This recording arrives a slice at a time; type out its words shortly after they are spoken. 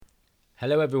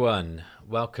Hello everyone,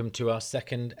 welcome to our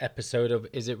second episode of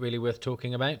Is It Really Worth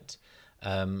Talking About?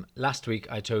 Last week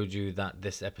I told you that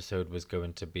this episode was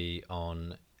going to be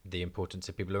on the importance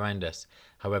of people around us.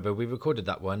 However, we recorded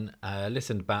that one,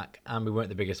 listened back, and we weren't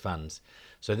the biggest fans.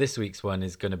 So this week's one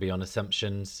is going to be on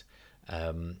assumptions.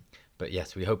 But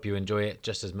yes, we hope you enjoy it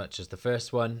just as much as the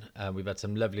first one. We've had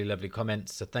some lovely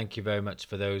comments, so thank you very much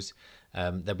for those.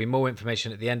 There'll be more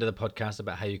information at the end of the podcast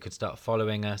about how you could start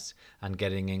following us and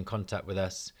getting in contact with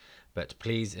us. But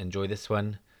please enjoy this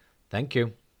one. Thank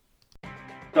you.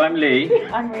 So I'm Lee.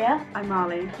 I'm Ria. I'm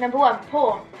Marley. Number one,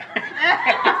 porn.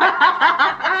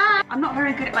 I'm not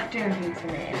very good at doing things for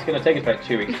me. It's going to take us about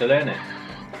 2 weeks to learn it.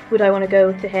 Would I want to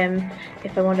go to him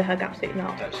if I wanted to hug? Absolutely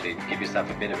not. Actually, give yourself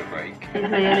a bit of a break. Is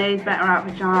mayonnaise better out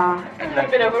of a jar? I've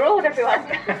been overruled, everyone.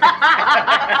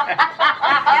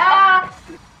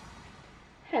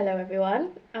 Hello,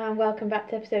 everyone, and welcome back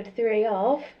to episode 3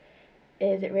 of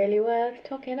Is It Really Worth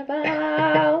Talking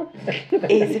About?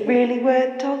 Is it really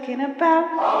worth talking about?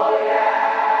 Oh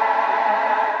yeah!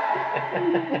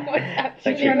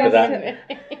 Thank you for that.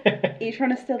 Are you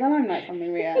trying to steal the limelight from me,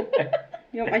 Ria?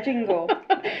 You want my jingle?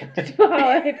 Well,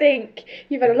 I think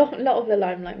you've had a lot of the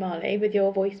limelight, Marley, with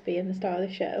your voice being the star of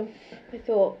the show. I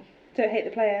thought... Don't hate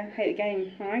the player, hate the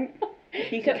game, alright?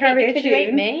 You Could can carry a you hate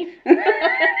tune. me?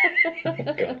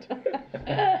 God.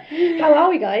 How are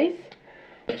we, guys?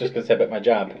 I was just going to say about my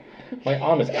jab. My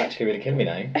arm is actually really killing me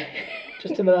now.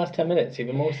 Just in the last 10 minutes,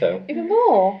 even more so. Even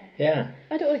more? Yeah.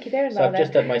 I don't want to keep hearing So about I've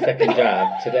just had my second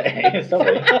jab today.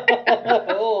 Sorry.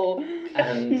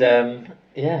 And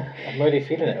yeah, I'm really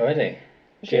feeling it already.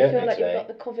 Do you feel like you've got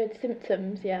the COVID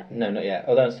symptoms yet? No, not yet.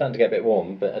 Although I'm starting to get a bit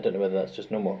warm, but I don't know whether that's just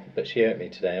normal. But she hurt me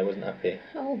today. I wasn't happy.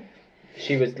 Oh.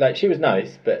 She was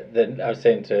nice, but then I was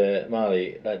saying to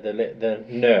Marley, like the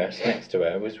nurse next to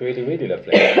her was really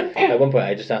lovely. At one point,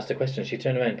 I just asked a question. She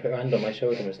turned around, put her hand on my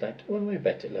shoulder, and was like, "Don't worry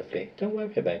about it, lovely. Don't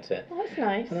worry about it." Oh, that's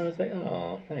nice. And I was like,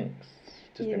 "Oh, thanks."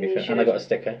 Just You made me feel. should And I have- got a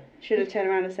sticker. Should have turned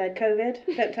around and said,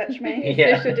 COVID, don't touch me.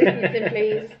 Yeah. Social distancing,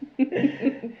 please.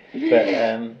 But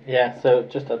yeah, so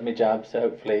just had my jab. So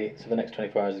hopefully, the next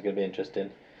 24 hours is going to be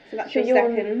interesting. So that's So your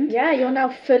second. Yeah, you're now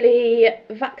fully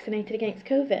vaccinated against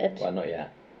COVID. Well, not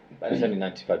yet. But it's only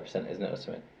 95%, isn't it, or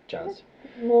something? Jazz.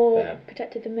 More Yeah.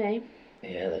 protected than me.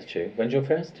 Yeah, that's true. When's your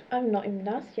first? I'm not even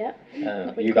asked yet.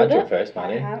 Not You had your recorded. first, I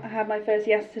Marley. had my first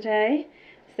yesterday.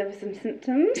 So there were some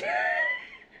symptoms.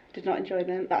 Did not enjoy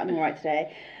them, but I'm alright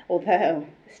today. Although,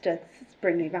 it's just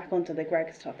bringing me back onto the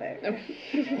Greg's topic.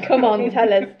 Come on,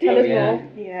 tell us yeah. more.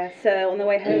 Yeah, so on the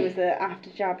way home was the after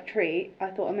jab treat. I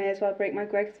thought I may as well break my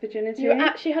Greg's virginity. You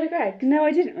actually had a Greg? No,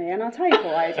 I didn't really, and I'll tell you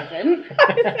why I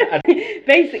didn't.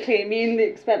 Basically, me and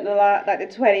Luke spent the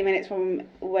 20 minutes from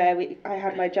where I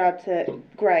had my jab to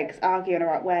Greg's arguing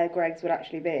about where Greg's would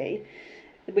actually be.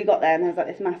 We got there and there was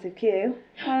this massive queue,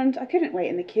 and I couldn't wait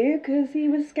in the queue because he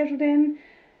was scheduled in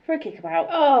for a kickabout.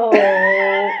 Oh,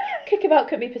 kickabout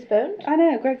could be postponed. I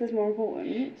know, Greg's is more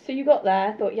important. So you got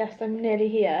there, thought, yes, I'm nearly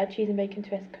here, cheese and bacon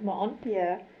twist, come on.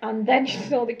 Yeah. And then you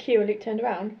saw the queue and Luke turned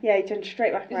around. Yeah, he turned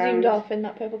straight back around. Zoomed off in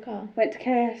that purple car. Went to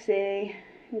KFC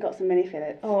and got some mini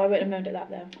fillets. Oh, I wouldn't have moaned at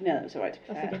that though. No, that was alright to be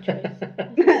That's a fair.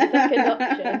 good choice. Second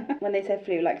option. When they said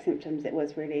flu-like symptoms, it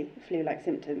was really flu-like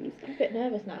symptoms. I'm a bit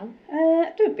nervous now.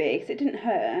 Don't be, because it didn't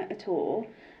hurt at all.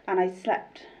 And I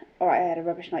slept, alright, I had a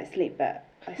rubbish night's sleep, but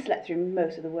I slept through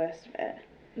most of the worst of it.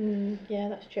 Yeah,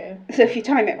 that's true. So if you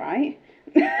time it right...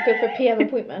 Go for a PM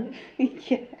appointment.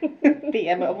 Yeah.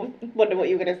 PM, I wonder what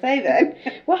you were going to say then.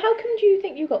 Well, how come do you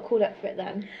think you got called up for it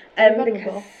then? You're vulnerable.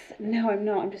 Because, no, I'm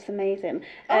not, I'm just amazing.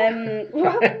 Well,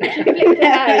 she flipped it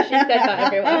out, she said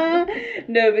that, everyone.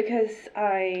 No, because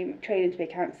I'm training to be a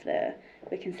counsellor.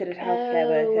 We're considered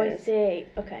healthcare workers. I see.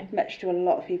 Okay. Much to a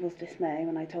lot of people's dismay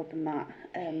when I told them that.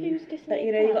 Who's dismayed But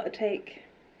you know, you've that? got to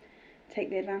take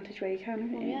the advantage where you can,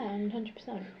 haven't Oh, you? yeah, 100%.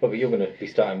 Well, but you're going to be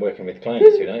starting working with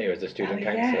clients soon, aren't you, as a student Oh,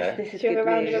 counsellor? yes, this is She have a good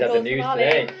round news. of She's had the applause for news Marley.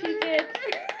 today. She did.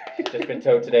 She's just been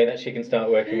told today that she can start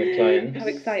working with clients. How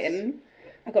exciting.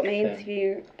 I've got my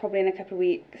interview probably in a couple of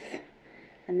weeks,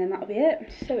 and then that'll be it.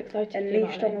 So excited.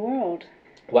 Unleashed on the world.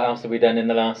 What else have we done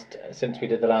since we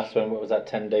did the last one? What was that,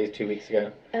 10 days, 2 weeks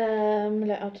ago?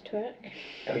 Let out to twerk.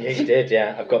 Oh, yeah, you did,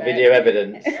 yeah. I've got video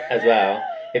evidence as well.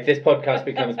 If this podcast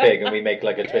becomes big and we make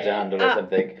like a Twitter handle or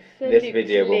something, this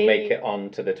video will make it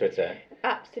onto the Twitter.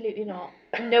 Absolutely not.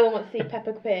 No one wants to see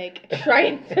Peppa Pig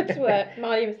trying to twerk.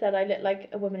 Marley even said I look like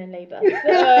a woman in labour.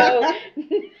 So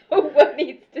no one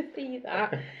needs to see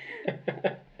that.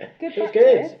 Good It was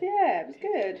practice. good. Yeah, it was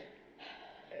good.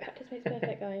 Practice makes It's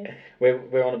perfect, guys.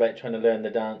 We're on about trying to learn the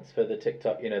dance for the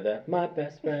TikTok. You know, the my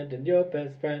best friend and your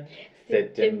best friend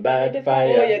sitting by the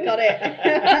fire. Oh, you got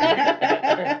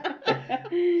it.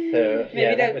 So, Maybe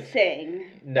yeah, that don't was- sing.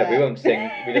 No, we won't sing.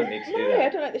 We don't need to do No, I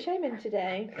that. don't like the showman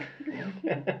today.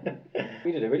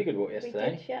 We did a really good walk We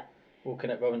yesterday. did, yeah. Walking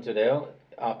up Robinson Hill,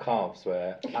 our calves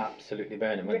were absolutely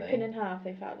burning, weren't Ripping they? in half,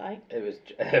 they felt like. It was.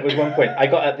 There was one point I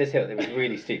got up this hill. It was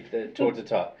really steep towards the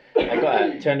top. I got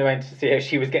up, turned around to see how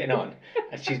she was getting on,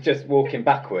 and she's just walking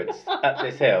backwards up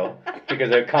this hill because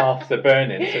her calves are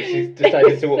burning. So she's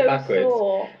decided to walk so backwards.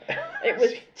 Sore. It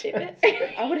was.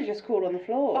 I would have just called on the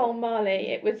floor. Oh,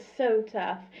 Marley, it was so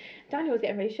tough. Daniel was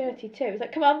getting really shirty too. He was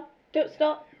like, "Come on, don't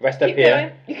stop. Rest up Keep here.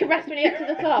 going. You can rest when you get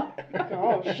to the top."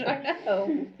 Gosh. I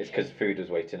know. It's because food was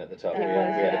waiting at the top. We Oh,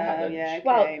 had a packed lunch. yeah.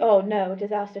 Well, Okay. oh no,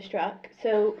 disaster struck.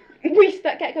 So we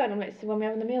get going. I'm like, so when we're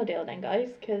having the meal deal then, guys,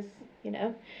 because you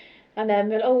know. And then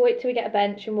we'll wait till we get a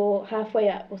bench and we'll halfway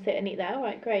up. We'll sit and eat there. All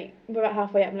right, great. We're about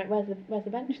halfway up. I'm like, where's the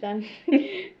bench then?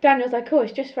 Daniel's like, oh,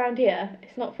 it's just round here.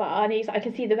 It's not far. And he's like, I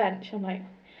can see the bench. I'm like,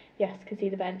 yes, can see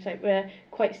the bench. Like we're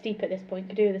quite steep at this point.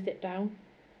 Could do with a sit down.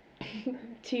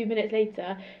 2 minutes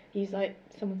later, he's like,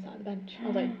 someone sat on the bench. I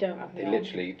was like, don't have me They on.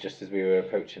 literally, just as we were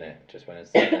approaching it, just went and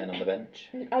sat down on the bench.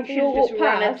 As You we all should have just walked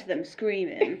ran up past, to them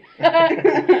screaming.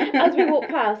 as we walked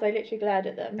past, I literally glared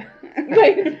at them.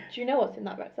 Like, do you know what's in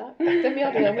that rucksack? It's a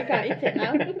meal deal and we can't eat it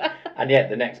now. And yet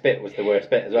the next bit was the worst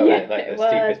bit as well, Yeah, wasn't it? Like it the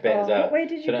steepest was. bit as Oh. well. What way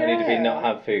did you So not only did we go? not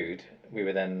have food, we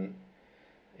were then,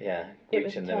 It was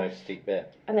reaching the tough. most steep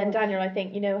bit. And then Daniel, I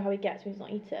think, you know how he gets when he's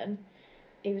not eaten.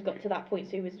 He was got to that point,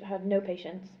 so had no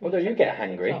patience. Although you get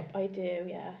hangry. I do,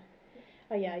 yeah.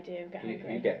 Oh yeah, I do get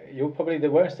hungry. You're probably the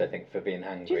worst, I think, for being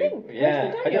hangry. Do you think? Worse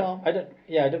Yeah, than Daniel? I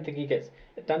don't think he gets.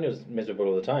 Daniel's miserable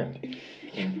all the time.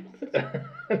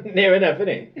 Near enough, isn't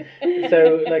he?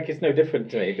 So like it's no different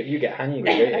to me, but you get hangry,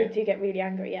 don't I you? do get really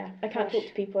angry, yeah. I can't talk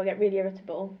to people. I get really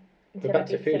irritable. We're until back I've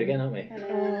to food eaten. again, aren't we? I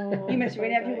know. Oh, You must so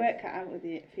really have your gross. work cut out with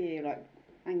you, for you, like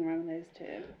hanging around those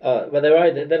two. Well,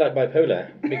 they're like bipolar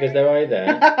because they're either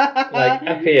like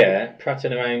up here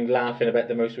prattling around laughing about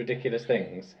the most ridiculous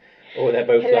things, or they're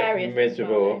both Hilarious like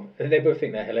miserable. They both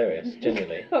think they're hilarious,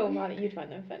 genuinely. Oh, Marley, you'd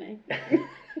find them funny.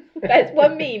 There's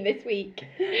one meme this week.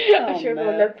 I'm sure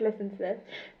everyone no. loves to listen to this.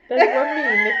 There's one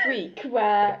meme this week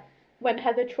where when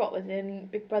Heather Trott was in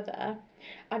Big Brother,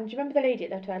 and do you remember the lady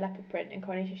that left her leopard print in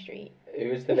Coronation Street? Who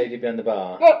was the lady behind the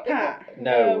bar? Pat.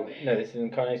 No, this is in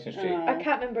Coronation Street. Oh. I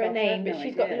can't remember her Gosh, I name, have but no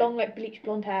she's got idea. long, like bleach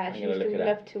blonde hair. I'm She gonna used look to it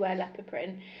love up. to wear leopard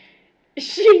print.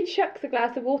 She chucks a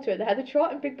glass of water at the Heather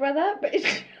Trott in Big Brother, but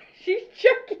she's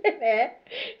chucking it.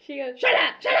 She goes, shut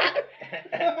up, shut up.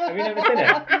 Have you never seen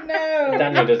it? No.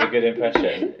 Daniel does a good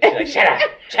impression. She's like, shut up,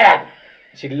 shut up.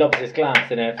 She lobs this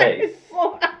glass in her face.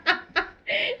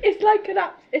 It's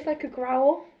like a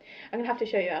growl. I'm gonna have to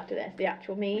show you after this the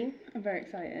actual meme. I'm very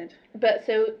excited. But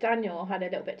so Daniel had a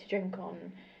little bit to drink on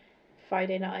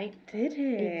Friday night. Did he?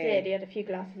 He did. He had a few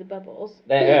glasses of bubbles.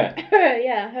 There, Her,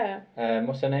 yeah, her.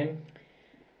 what's her name?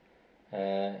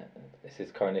 This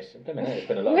is Coronation. I mean, there's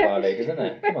been a lot of bar ladies, isn't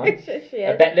there? Come on. She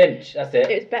is. Bette Lynch, that's It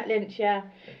it. was Bet Lynch, yeah.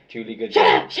 Julie Good.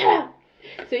 Shut up, shut up.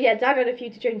 So yeah, Dad had a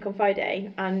few to drink on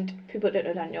Friday, and people don't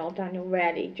know Daniel. Daniel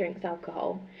rarely drinks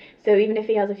alcohol. So even if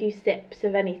he has a few sips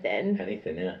of anything,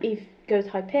 Anything, yeah. he goes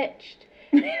high pitched.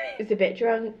 He's a bit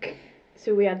drunk.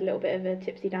 So we had a little bit of a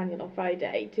tipsy Daniel on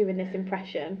Friday doing this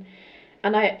impression,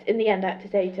 and in the end I had to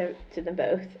say to them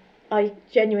both, I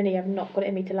genuinely have not got it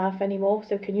in me to laugh anymore.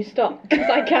 So can you stop? Because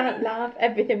I can't laugh.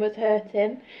 Everything was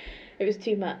hurting. It was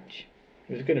too much.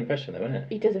 It was a good impression, though, wasn't it?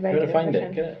 He does a very You good want to find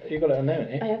impression. it? You got it on there,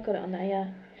 haven't you? I have got it on there, yeah.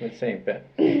 Let's see, but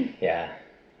yeah,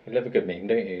 we love a good meme,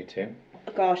 don't you, you two?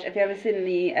 Oh, gosh, have you ever seen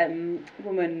the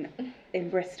woman in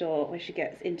Bristol where she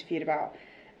gets interviewed about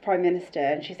Prime Minister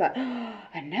and she's like, oh,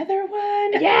 another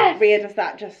one? Yes! Rhea does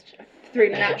that just through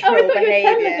natural Oh, I thought you were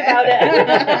behaviour. telling us about it.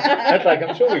 That's like,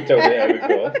 I'm sure we've told it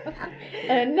before.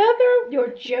 You're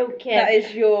joking. That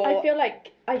is your... I feel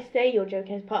like I say you're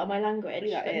joking as part of my language,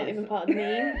 That but not is. even part of the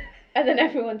meme. And then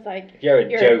everyone's like, You're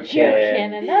joking.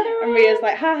 joking. Another And one. Rhea's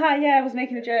like, haha, yeah, I was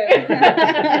making a joke.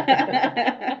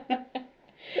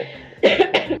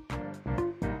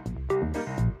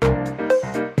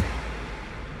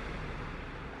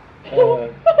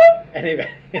 Anyway,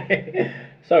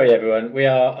 sorry everyone, we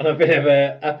are on a bit of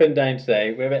a up and down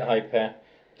today. We're a bit hyper,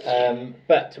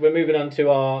 but we're moving on to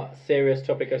our serious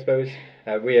topic, I suppose.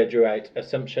 Rhea drew out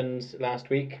assumptions last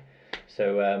week,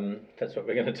 so that's what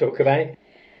we're going to talk about.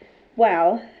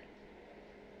 Well,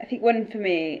 I think one for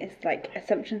me is like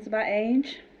assumptions about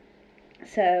age.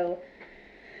 So,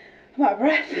 I'm out of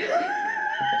breath.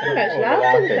 Too much What were you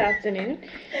laughter this laughing?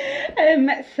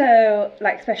 afternoon. So,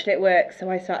 like, especially at work, so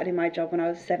I started in my job when I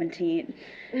was 17,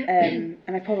 and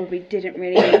I probably didn't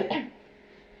really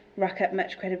rack up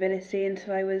much credibility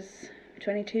until I was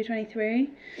 22, 23.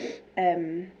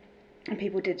 And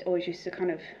people did always used to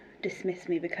kind of dismiss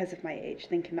me because of my age,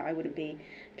 thinking that I wouldn't be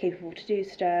capable to do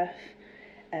stuff,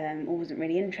 or wasn't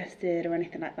really interested or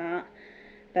anything like that.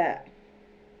 But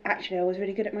actually, I was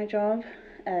really good at my job.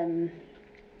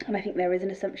 And I think there is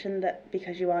an assumption that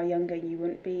because you are younger, you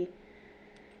wouldn't be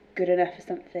good enough for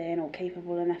something or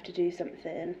capable enough to do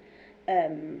something.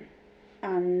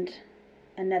 And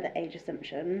another age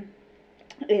assumption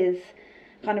is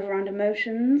kind of around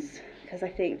emotions, because I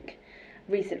think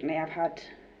recently I've had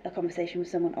a conversation with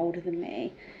someone older than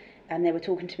me, and they were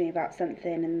talking to me about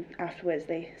something, and afterwards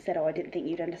they said, "Oh, I didn't think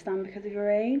you'd understand because of your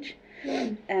age."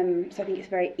 So I think it's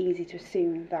very easy to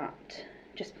assume that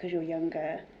just because you're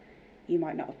younger, you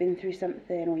might not have been through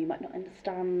something, or you might not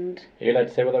understand. Are you allowed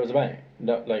to say what that was about?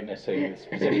 Not like necessarily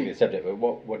specifically the subject, but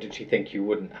what did she think you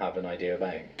wouldn't have an idea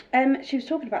about? She was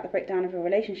talking about the breakdown of a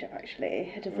relationship,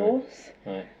 actually, a divorce.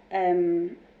 Right.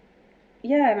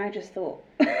 Yeah, and I just thought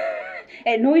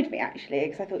it annoyed me actually,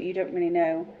 because I thought you don't really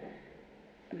know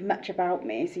much about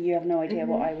me, so you have no idea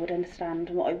what I would understand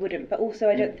and what I wouldn't. But also,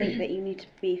 I don't think that you need to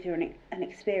be through an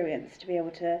experience to be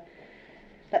able to,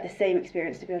 like the same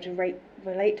experience, to be able to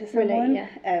relate to someone,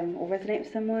 or resonate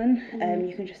with someone.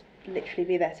 You can just literally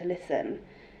be there to listen,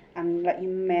 and like you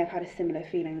may have had a similar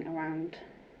feeling around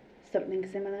something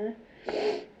similar.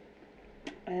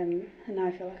 And now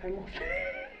I feel like I'm off.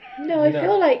 No, I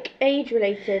feel like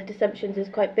age-related assumptions is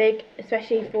quite big,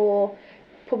 especially for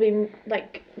probably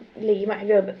like Lee, you might have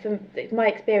your own, but from my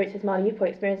experiences, Marley, you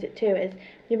probably experienced it too, is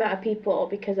the amount of people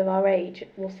because of our age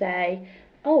will say,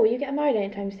 "Oh, are you getting married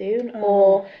anytime soon?"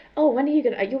 Or, "Oh, when are you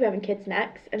gonna? You'll be having kids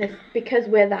next." And it's because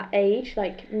we're that age,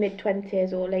 like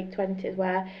mid-20s or late 20s,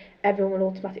 where everyone will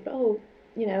automatically, "Oh,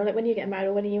 you know, like when are you getting married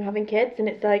or when are you having kids?" And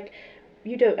it's like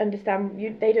you don't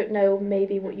understand. They don't know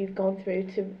maybe what you've gone through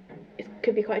to. It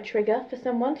could be quite a trigger for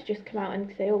someone to just come out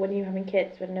and say, "Oh, when are you having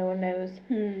kids?" when no one knows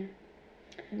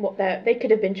what they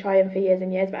could have been trying for years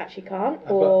and years, but actually can't.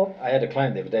 I had a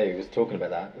client the other day who was talking about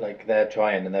that. Like they're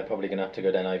trying and they're probably going to have to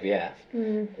go down IVF,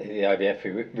 the IVF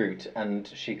route, and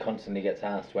she constantly gets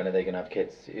asked when are they going to have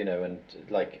kids, you know, and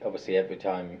like obviously every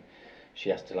time she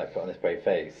has to like put on this brave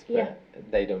face, but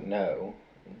they don't know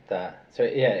that. So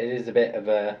yeah, it is a bit of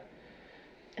a.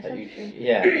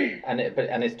 Yeah,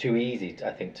 and it's too easy,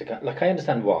 I think, to like I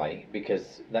understand why,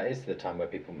 because that is the time where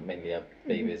people mainly have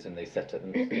babies and they set up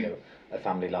a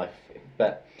family life.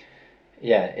 But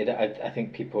yeah, I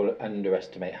think people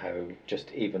underestimate how just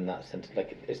even that sentence,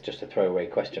 like it's just a throwaway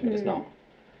question, but it's not.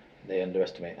 They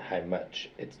underestimate how much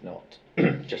it's not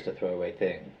just a throwaway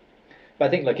thing. But I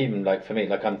think like even like for me,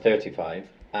 like I'm 35,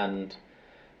 and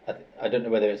I don't know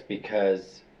whether it's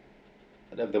because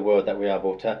of the world that we are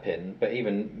brought up in, but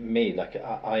even me, like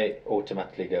I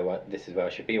automatically go, well, this is where I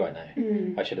should be right now.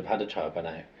 I should have had a child by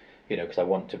now, you know, because I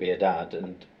want to be a dad,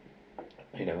 and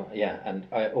you know, yeah, and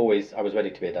I was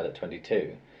ready to be a dad at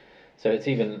 22. So it's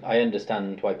even I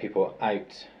understand why people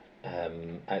out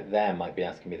there might be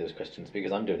asking me those questions,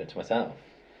 because I'm doing it to myself.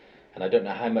 And I don't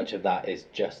know how much of that is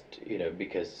just, you know,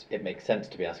 because it makes sense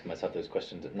to be asking myself those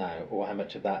questions now, or how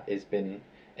much of that has been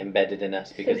embedded in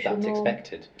us because Social that's norm.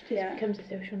 expected. It becomes a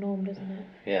social norm, doesn't it?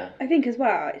 Yeah. I think as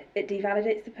well, it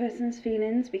devalidates the person's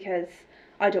feelings, because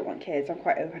I don't want kids. I'm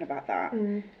quite open about that,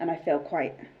 and I feel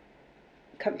quite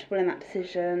comfortable in that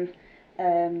decision.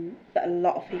 But a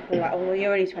lot of people are like, "Oh, well,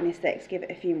 you're only 26. Give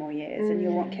it a few more years, and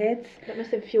you'll want kids." That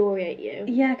must infuriate you.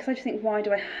 Yeah, because I just think, why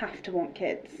do I have to want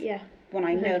kids? Yeah. When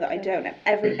I know that I don't.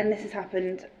 And this has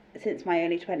happened since my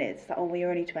early 20s. It's like, "Oh, well, you're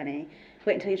only 20.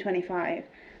 Wait until you're 25."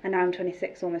 And now I'm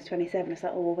 26, almost 27. It's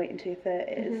like, "Oh, well, wait until your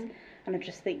 30s." And I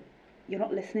just think, you're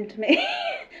not listening to me.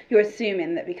 You're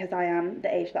assuming that because I am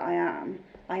the age that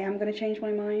I am going to change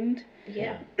my mind.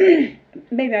 Yeah.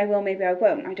 Maybe I will, maybe I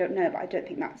won't. I don't know, but I don't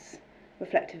think that's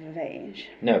reflective of age.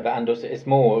 No, but and also it's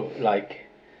more like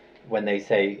when they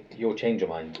say you'll change your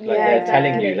mind, like Yeah, they're telling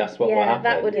exactly. you that's what will happen.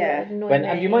 That would annoy me.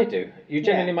 And you might do. You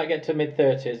genuinely might get to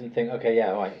mid-30s and think, okay,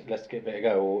 yeah, all right, let's give it a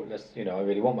go, or let's, you know, I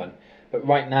really want one. But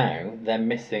right now, they're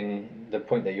missing the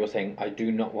point that you're saying, I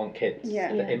do not want kids.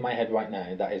 In my head right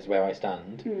now, that is where I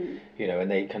stand. You know,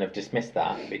 and they kind of dismiss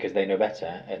that because they know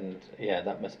better. And yeah,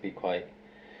 that must be quite.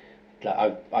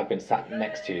 Like I've been sat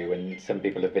next to you, and some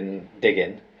people have been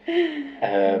digging.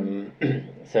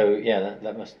 So yeah,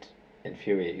 that must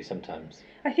infuriate you sometimes.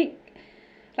 I think,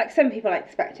 like, some people I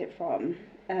expect it from,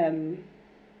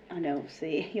 I know,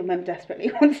 obviously, your mum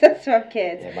desperately wants us to have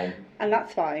kids, Yeah, and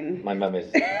that's fine. my mum is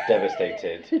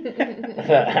devastated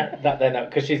that they're not,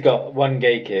 because she's got one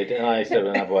gay kid and I still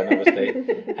don't have one, obviously.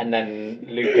 And then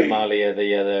Luke and Marley are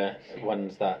the other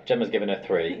ones that Gemma's given her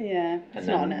 3. Yeah, it's And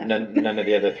not then enough. none of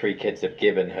the other 3 kids have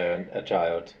given her a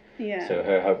child. Yeah. So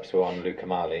her hopes were on Luke and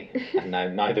Marley, and now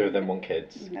neither of them want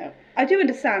kids. No, I do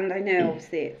understand. I know,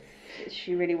 obviously,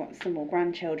 she really wants some more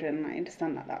grandchildren. I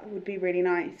understand that would be really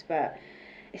nice, but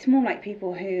it's more like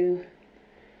people I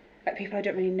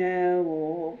don't really know,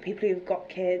 or people who've got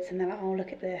kids, and they're like, oh,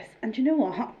 look at this. And do you know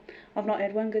what? I've not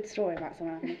heard one good story about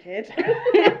someone having a kid.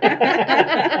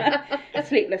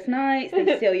 Sleepless nights,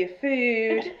 they steal your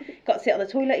food, got to sit on the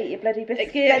toilet, eat your bloody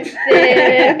biscuits.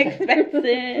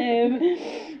 Expensive.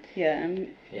 Yeah.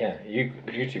 Yeah, you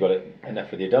two got it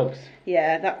enough with your dogs.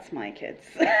 Yeah, that's my kids.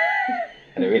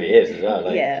 And it really is as well.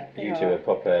 Like, yeah, you two are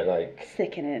proper, like...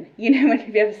 sickening. You know, when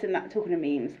have you ever seen that, talking of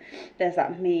memes, there's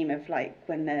that meme of, like,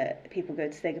 when the people go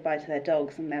to say goodbye to their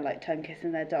dogs and they're, like,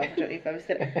 tongue-kissing their dog. I don't know if you've ever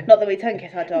seen it. Not that we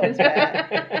tongue-kiss our dogs, but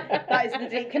that is the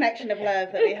deep connection of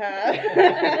love that we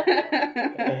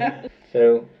have.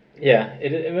 So, yeah,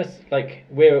 it must, like,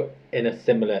 we're in a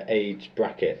similar age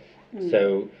bracket.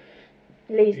 So...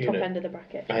 Lee's top end of the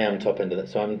bracket. I am top end of that.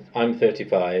 So I'm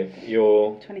 35.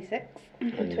 You're 26.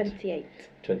 And 28.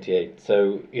 28.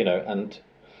 So, you know, and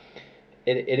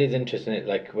it is interesting,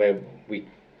 like, where we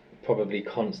probably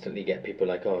constantly get people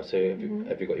like, oh, so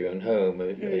have you got your own home? Are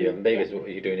you having babies? What are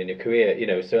you doing in your career? You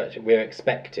know, so actually we're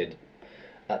expected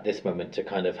at this moment to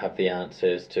kind of have the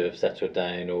answers, to have settled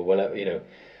down or whatever, you know.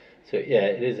 So yeah,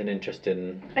 it is an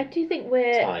interesting. I do think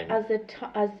we're time. as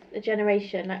a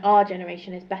generation, like our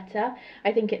generation is better.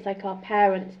 I think it's like our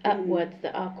parents upwards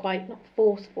that are quite not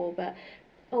forceful, but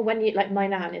when you, like, my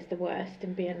nan is the worst,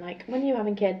 and being like, when are you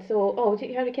having kids, or do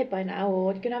you have a kid by now,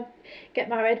 or you're gonna get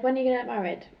married, when are you gonna get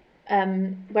married?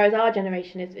 Whereas our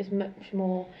generation is much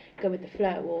more go with the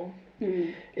flow, or.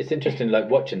 It's interesting, like,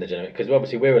 watching the generation, because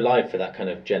obviously we're alive for that kind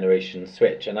of generation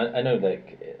switch, and I know that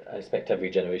I expect every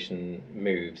generation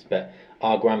moves, but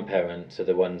our grandparents are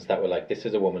the ones that were like, this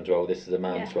is a woman's role, this is a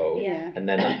man's role, and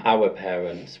then our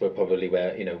parents were probably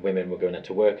where, you know, women were going out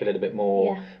to work a little bit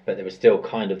more, but there was still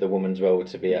kind of the woman's role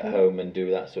to be at home and do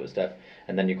that sort of stuff.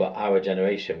 And then you've got our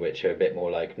generation, which are a bit more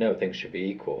like, no, things should be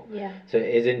equal. So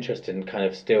it is interesting kind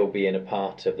of still being a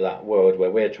part of that world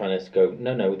where we're trying to go,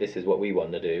 no, this is what we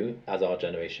want to do as our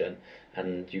generation.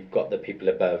 And you've got the people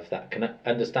above that can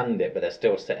understand it, but they're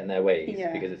still set in their ways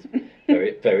because it's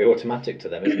very, very automatic to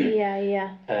them, isn't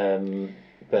it?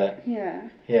 But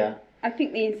yeah. I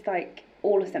think these, like,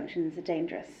 all assumptions are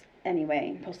dangerous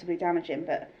anyway, possibly damaging,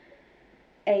 but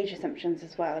age assumptions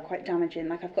as well are quite damaging.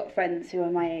 Like, I've got friends who are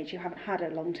my age who haven't had a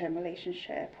long-term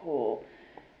relationship, or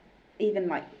even,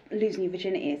 like, losing your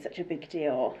virginity is such a big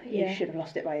deal. You should have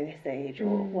lost it by this age or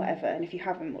whatever, and if you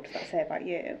haven't, what does that say about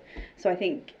you? So I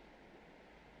think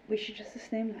we should just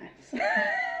assume this.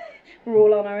 We're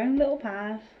all on our own little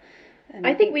path.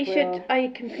 I think we should.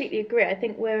 I completely agree. I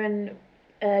think we're in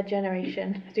a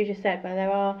generation, as we just said, where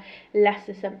there are less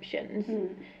assumptions.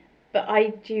 But I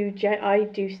do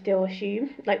still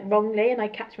assume, like, wrongly, and I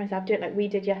catch myself doing it, like we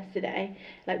did yesterday,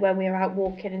 like when we were out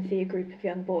walking and see a group of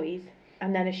young boys,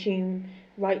 and then assume,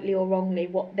 rightly or wrongly,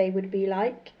 what they would be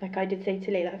like. Like I did say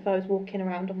to Lee, like if I was walking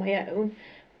around on my own,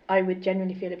 I would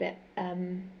genuinely feel a bit,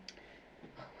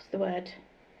 what's the word?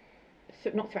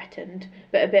 Not threatened,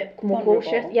 but a bit more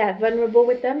cautious. Yeah, vulnerable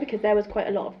with them, because there was quite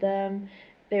a lot of them.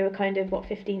 They were kind of,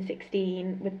 15,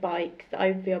 16 with bikes. I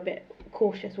would feel a bit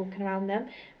cautious walking around them.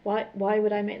 Why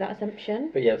would I make that assumption?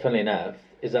 But yeah, funnily enough,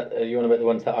 is that are you on about the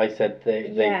ones that I said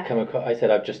they come across? I said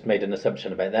I've just made an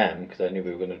assumption about them because I knew we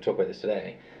were going to talk about this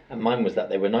today, and mine was that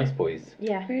they were nice boys.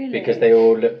 Yeah, really? Because they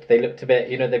looked a bit,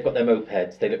 you know, they've got their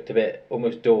mopeds. They looked a bit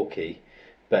almost dorky,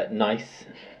 but nice,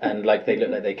 and like they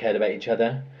looked like they cared about each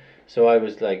other. So I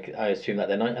was like, I assume that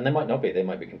they're nice, and they might not be. They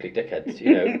might be complete dickheads,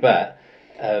 you know. But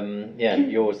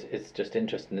yours is just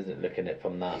interesting, isn't it? Looking at it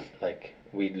from that, like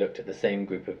we looked at the same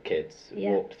group of kids,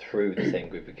 walked through the same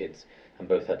group of kids, and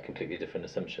both had completely different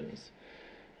assumptions.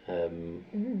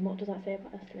 What does that say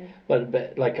about us, Lee? Well,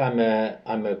 but like I'm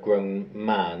a grown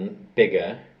man,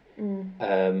 bigger, you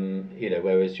know,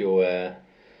 whereas you're a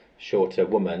shorter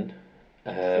woman.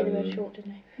 Say the word short,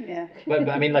 didn't I? Yeah. But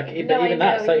I mean, like, but No, even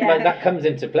I that, know, so, like, that comes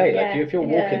into play. Like, if you're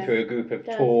walking through a group of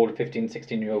tall 15,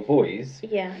 16-year-old boys,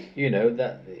 you know,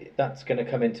 that's going to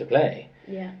come into play.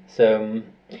 Yeah. So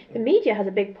the media has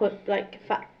a big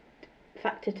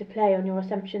factor to play on your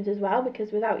assumptions as well,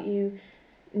 because without you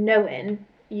knowing,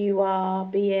 you are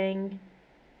being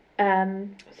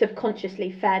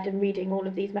subconsciously fed and reading all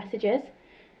of these messages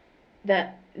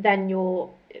that then you're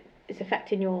it's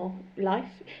affecting your life.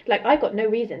 Like, I've got no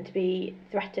reason to be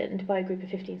threatened by a group of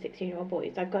 15, 16-year-old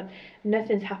boys.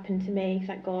 Nothing's happened to me,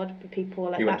 thank God, for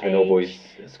people like You went that to an age. all-boys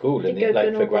school, Did didn't go you? to Like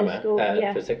an for all-boys grammar, school,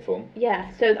 yeah. for sixth form.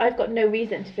 Yeah, so I've got no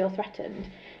reason to feel threatened.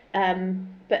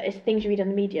 But it's things you read on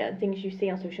the media and things you see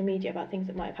on social media about things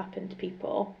that might have happened to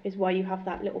people is why you have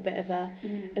that little bit of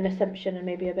an assumption and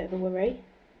maybe a bit of a worry.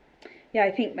 Yeah,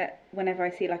 I think that whenever I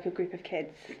see like a group of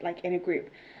kids, like in a group,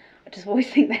 I just always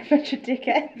think they're a bunch of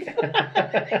dickheads.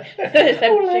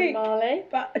 Assumption, like, Marley.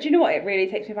 But do you know what? It really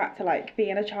takes me back to like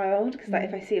being a child, because like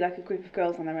if I see like a group of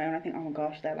girls on their own, I think, oh my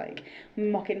gosh, they're like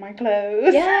mocking my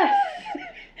clothes. Yes.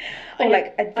 Or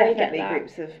like I get definitely that.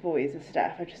 groups of boys and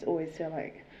stuff. I just always feel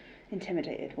like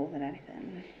intimidated more than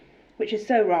anything, which is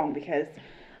so wrong because,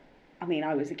 I mean,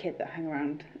 I was a kid that hung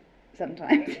around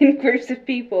sometimes in groups of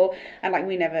people, and like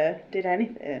we never did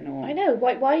anything. Or I know.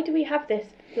 Why do we have this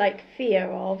like fear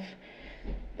of?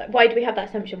 Like, why do we have that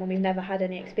assumption when we've never had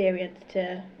any experience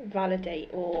to validate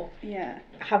or yeah,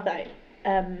 have that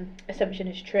assumption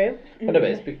is true? Well,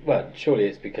 no, but surely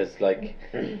it's because like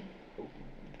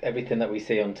everything that we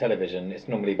see on television, it's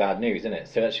normally bad news, isn't it?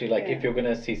 So actually, like, if you're going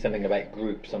to see something about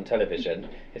groups on television,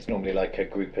 it's normally like a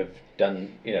group have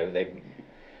done, they've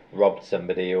robbed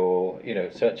somebody or,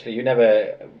 so actually you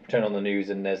never turn on the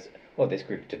news and there's, this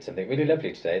group did something really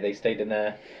lovely today. They stayed in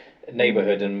their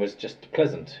neighbourhood and was just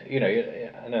pleasant. I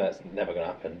know that's never going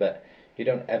to happen, but you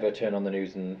don't ever turn on the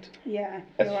news and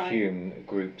assume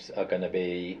groups are going to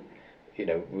be,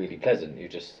 really pleasant. You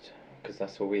just... because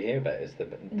that's all we hear about is the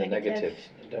negatives,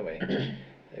 don't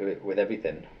we? With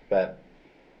everything. But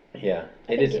yeah,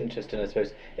 it is interesting, I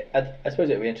suppose. I suppose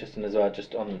it would be interesting as well,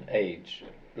 just on age,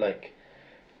 like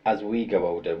as we go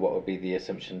older, what would be the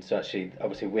assumption? So actually,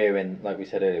 obviously, we're in, like we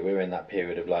said earlier, we're in that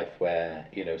period of life where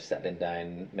settling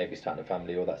down, maybe starting a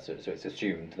family, all that sort. So it's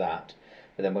assumed that.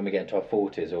 But then when we get into our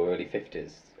 40s or early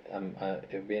 50s,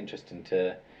 it would be interesting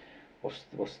to.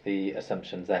 What's the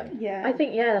assumptions then? yeah. I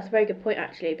think that's a very good point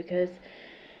actually, because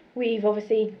we've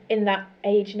obviously in that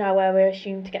age now where we're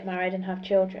assumed to get married and have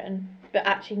children, but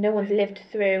actually no one's lived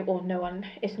through, or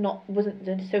wasn't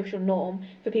the social norm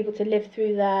for people to live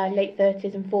through their late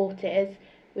 30s and 40s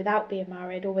without being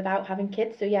married or without having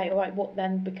kids. So yeah, you're right. What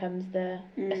then becomes the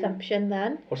assumption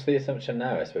then? What's the assumption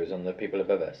now, I suppose, on the people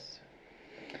above us?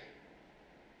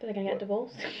 That they're going to get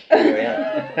divorced. Oh,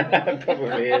 yeah.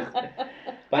 Probably is.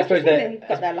 But I suppose they've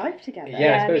got their life together.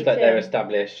 Yeah, I suppose that too. they're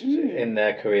established in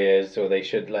their careers, or they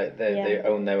should they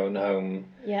own their own home.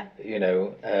 Yeah.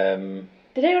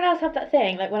 Did anyone else have that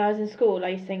thing? Like when I was in school, I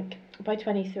used to think by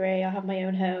 23 I'll have my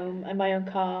own home and my own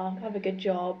car, have a good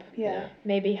job,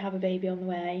 maybe have a baby on the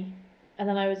way, and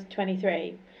then I was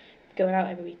 23, going out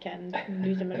every weekend,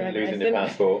 losing my driving losing license. your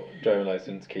passport, driving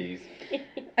license, keys.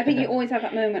 I think you always have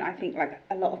that moment. I think like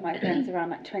a lot of my friends around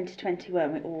like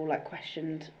 2021, we all like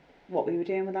questioned what we were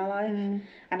doing with our life, and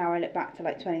now I look back to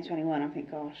like 2021, I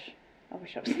think, gosh, I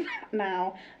wish I was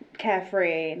now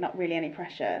carefree, not really any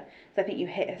pressure. So I think you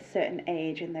hit a certain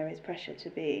age and there is pressure to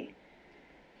be.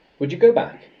 Would you go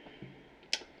back?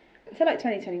 So like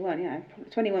 2021, yeah,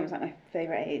 21 was like my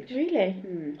favourite age.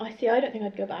 Really? I don't think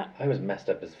I'd go back. I was messed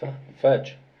up as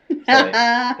fudge. But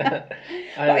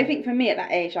I think for me at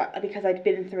that age, like, because I'd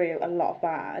been through a lot of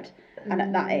bad, and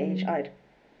at that age I'd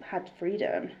had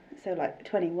freedom. So like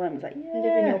 21 was like, yeah,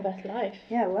 living your best life.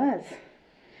 Yeah, it was.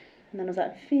 And then I was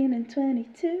like, feeling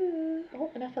 22. Oh,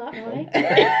 enough of that, Molly.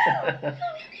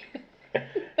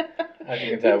 As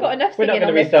you can tell, got enough we're not singing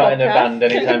going to on be starting this a band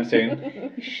podcast. anytime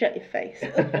soon. Shut your face.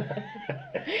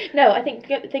 No, I think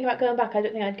thinking about going back, I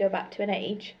don't think I'd go back to an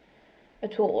age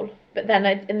at all. But then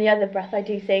in the other breath, I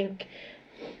do think,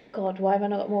 God, why have I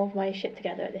not got more of my shit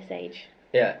together at this age?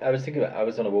 Yeah, I was thinking I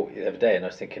was on a walk the other day and I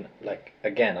was thinking, like,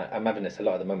 again, I'm having this a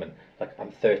lot at the moment. Like,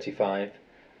 I'm 35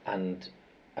 and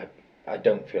I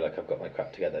don't feel like I've got my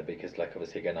crap together because, like,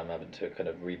 obviously, again, I'm having to kind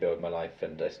of rebuild my life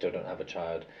and I still don't have a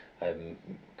child. I'm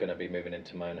going to be moving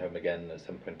into my own home again at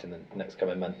some point in the next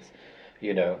coming months,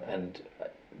 and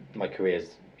my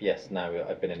career's, yes, now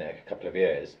I've been in it a couple of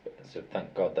years, so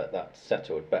thank God that that's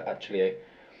settled. But actually,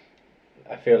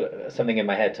 I feel something in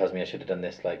my head tells me I should have done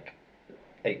this, like,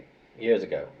 8 years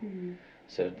ago.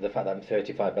 So the fact that I'm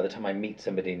 35, by the time I meet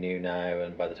somebody new now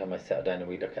and by the time I settle down and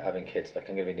we look at having kids, like,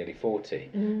 I'm going to be nearly 40.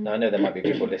 Now I know there might be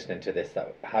people listening to this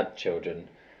that had children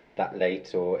that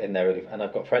late or in their early, and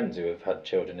I've got friends who have had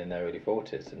children in their early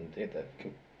 40s and they're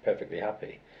perfectly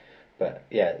happy. But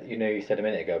yeah, you said a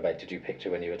minute ago about, did you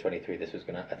picture when you were 23 this was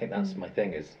going to, I think that's my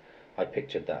thing, is I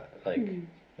pictured that, like,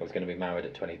 I was going to be married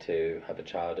at 22, have a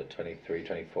child at 23,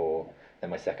 24, then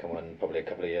my second one probably a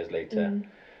couple of years later.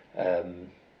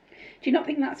 Do you not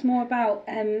think that's more about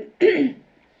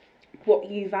what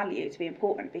you value to be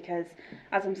important, because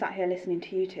as I'm sat here listening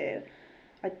to you two,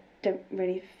 I don't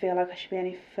really feel like I should be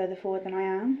any further forward than I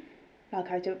am.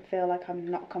 Like, I don't feel like I'm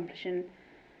not accomplishing.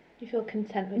 You feel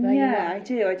content with where you are? Yeah, I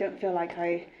do. I don't feel like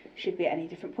I should be at any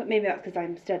different point. Maybe that's because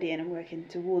I'm studying and working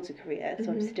towards a career,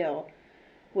 so I'm still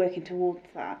working towards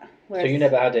that. So you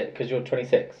never had it, because you're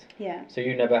 26? Yeah. So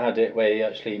you never had it where you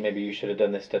actually, maybe you should have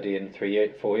done this study in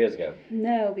 4 years ago?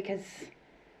 No, because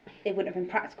it wouldn't have been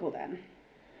practical then.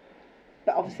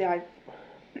 But obviously I've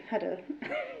had a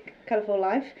colourful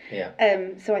life. Yeah.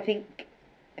 So I think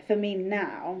for me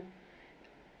now,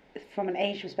 from an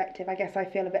age perspective, I guess I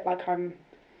feel a bit like I'm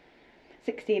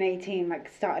 16, 18, like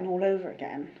starting all over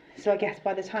again. So I guess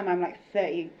by the time I'm like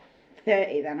 30,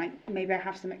 then maybe I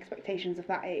have some expectations of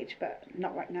that age, but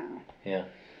not right now. Yeah.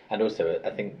 And also, I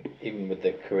think even with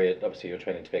the career, obviously you're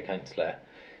training to be a counsellor,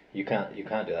 you can't do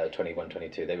that at 21,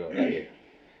 22. They won't let you.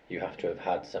 You have to have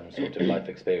had some sort of life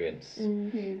experience.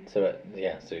 So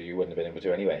so you wouldn't have been able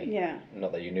to anyway. Yeah.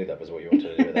 Not that you knew that was what you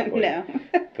wanted to do at that point. No.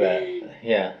 But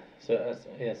yeah, so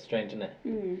it's strange, isn't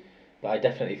it? But I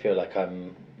definitely feel like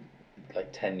I'm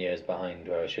like 10 years behind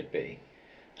where I should be.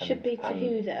 Should be to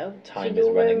who though? Time is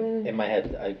running in my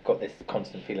head. I've got this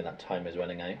constant feeling that time is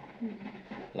running out.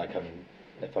 Like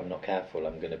if I'm not careful,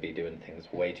 I'm going to be doing things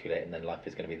way too late, and then life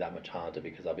is going to be that much harder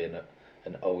because I'll be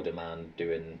an older man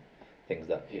doing things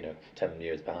that 10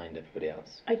 years behind everybody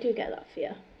else. I do get that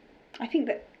fear. I think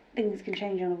that things can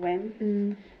change on a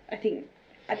whim. I think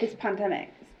at this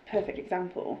pandemic, it's a perfect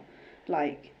example.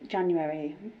 Like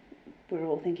January, we were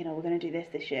all thinking, we're going to do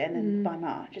this year, and then by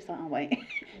March, it's like, oh wait,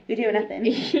 you're doing nothing.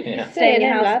 Stay in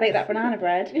your house, bake that banana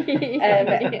bread.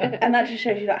 And that just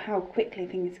shows you like how quickly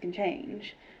things can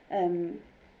change.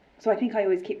 So I think I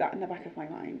always keep that in the back of my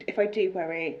mind. If I do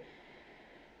worry,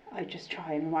 I just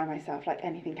try and remind myself like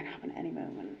anything can happen at any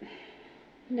moment.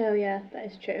 No, yeah, that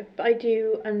is true. But I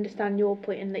do understand your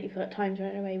point in that you feel like time's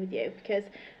running away with you, because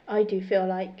I do feel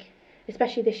like,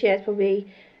 especially this year, it's probably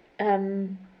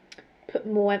put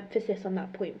more emphasis on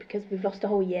that point, because we've lost a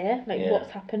whole year. Like, what's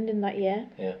happened in that year?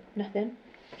 Yeah. Nothing.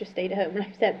 Just stayed at home, like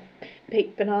I said,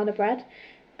 baked banana bread.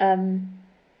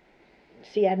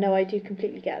 So yeah, no, I do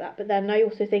completely get that. But then I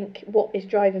also think what is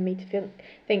driving me to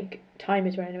think time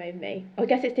is running away with me. I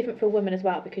guess it's different for a woman as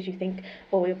well, because you think,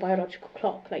 your biological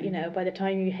clock, like, by the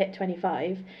time you hit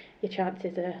 25, your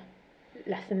chances are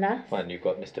less and less. Well, and you've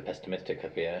got Mr. Pessimistic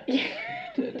up here.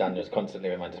 Daniel's constantly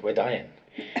reminding us, we're dying.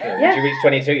 Once you reach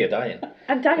 22, you're dying.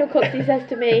 And Daniel constantly says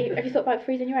to me, have you thought about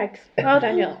freezing your eggs? Well,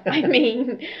 Daniel, I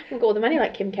mean, I've got all the money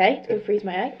like Kim K to go freeze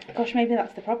my eggs. Gosh, maybe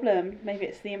that's the problem. Maybe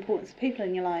it's the importance of people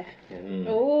in your life.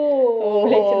 Oh,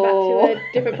 relating back to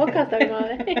a different podcast that we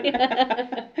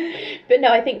might. But no,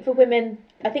 I think for women,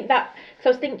 I think that,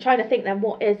 so I was trying to think then,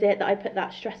 what is it that I put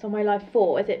that stress on my life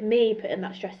for? Is it me putting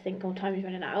that stress to think, time is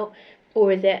running out? Or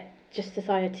is it just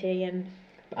society and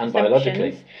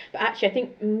biologically? But actually, I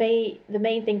think the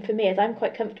main thing for me is I'm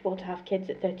quite comfortable to have kids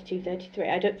at 32, 33.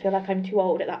 I don't feel like I'm too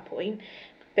old at that point.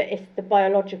 But it's the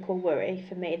biological worry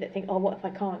for me that think, what if I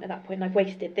can't at that point? And I've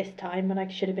wasted this time when I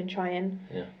should have been trying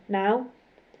now.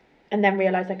 And then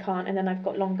realise I can't, and then I've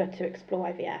got longer to explore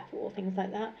IVF or things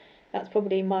like that. That's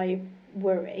probably my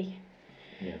worry.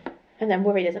 Yeah. And then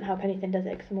worry doesn't help anything, does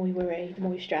it? Because the more you worry, the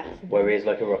more you stress. Worry is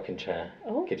like a rocking chair.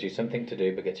 Gives you something to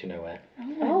do but gets you nowhere.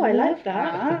 I like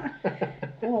that.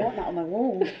 I want that on my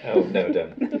wall. Oh, no,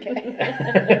 don't.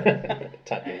 Okay.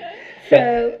 Tattoo.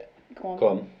 So, go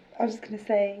on. I was just going to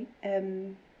say,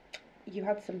 you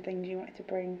had some things you wanted to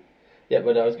bring. Yeah,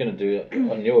 but I was going to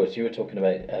do on yours. You were talking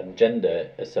about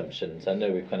gender assumptions. I know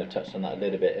we've kind of touched on that a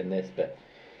little bit in this, but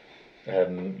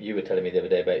you were telling me the other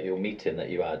day about your meeting that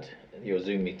you had, your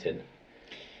Zoom meeting.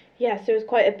 Yeah, so it was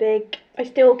quite a big. I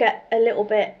still get a little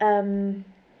bit blown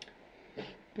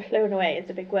away.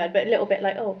 It's a big word, but a little bit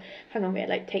like, hang on a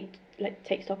minute,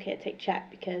 take stock here, take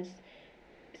check, because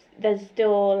there's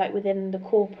still, like, within the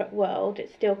corporate world,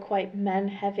 it's still quite men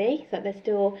heavy. So they're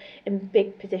still in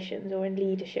big positions or in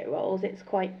leadership roles.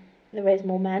 There is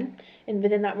more men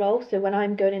within that role. So when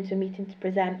I'm going into a meeting to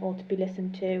present or to be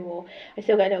listened to, or I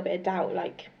still get a little bit of doubt.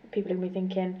 Like, people are going to be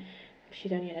thinking,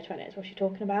 she's only in her 20s, what's she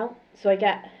talking about? So I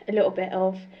get a little bit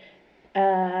of,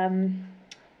 I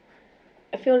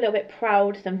feel a little bit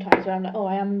proud sometimes when I'm like,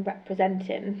 I am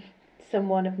representing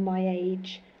someone of my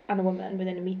age and a woman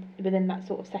within that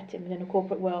sort of setting, within a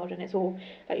corporate world, and it's all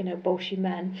like, bolshy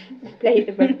men play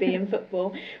the rugby and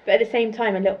football. But at the same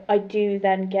time, I do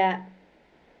then get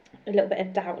a little bit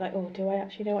of doubt, like, oh, do I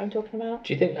actually know what I'm talking about?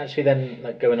 Do you think actually then,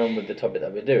 like going on with the topic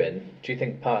that we're doing, do you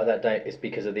think part of that doubt is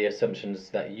because of the assumptions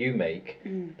that you make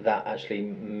that actually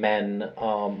men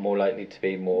are more likely to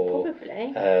be more,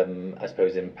 Probably. I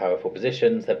suppose, in powerful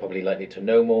positions? They're probably likely to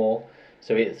know more.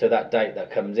 So that doubt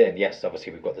that comes in, yes,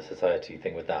 obviously we've got the society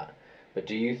thing with that, but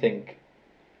do you think,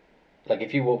 like,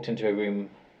 if you walked into a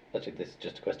room, actually this is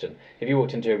just a question, if you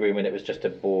walked into a room and it was just a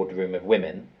boardroom of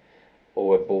women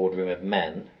or a boardroom of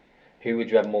men, who would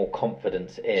you have more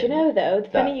confidence in? Do you know though,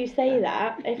 funny you say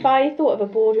that, if I thought of a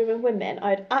boardroom of women,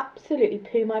 I'd absolutely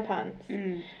poo my pants.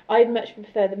 I'd much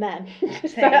prefer the men.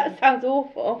 So that sounds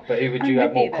awful. But who would you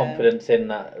have more confidence in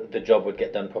that the job would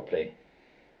get done properly?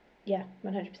 Yeah,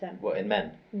 100%. What, in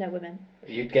men? No, women.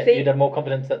 You'd have more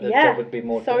confidence that the job would be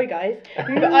more... Sorry guys.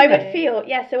 But I would feel,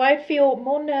 so I'd feel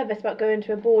more nervous about going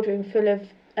to a boardroom full of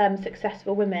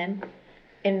successful women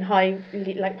in high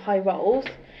roles.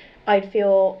 I'd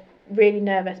feel really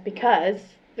nervous because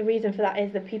the reason for that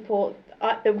is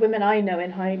the women I know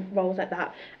in high roles like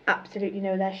that absolutely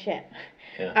know their shit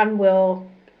and will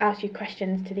ask you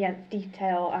questions to the nth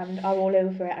detail and are all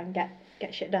over it and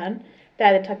get shit done.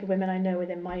 They're the type of women I know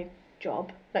within my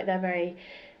job. Like, they're very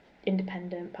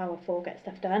independent, powerful, get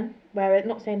stuff done. Whereas,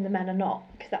 not saying the men are not,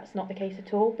 because that's not the case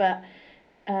at all, but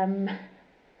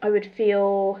I would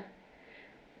feel,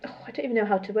 I don't even know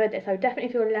how to word this, I would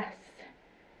definitely feel less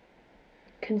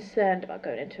concerned about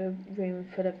going into a room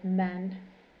full of men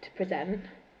to present.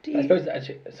 I suppose,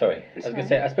 actually, sorry, I was going to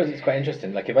say, I suppose it's quite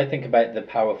interesting. Like, if I think about the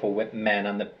powerful men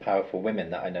and the powerful women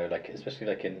that I know, like, especially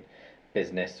like in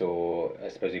business or I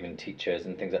suppose even teachers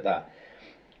and things like that,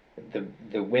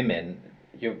 the women,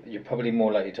 you're probably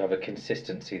more likely to have a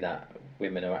consistency that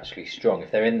women are actually strong.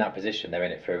 If they're in that position, they're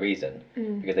in it for a reason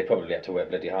because they probably have to work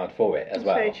bloody hard for it as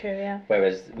well. That's very true, yeah.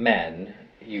 Whereas men,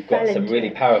 you've got some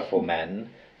really powerful men,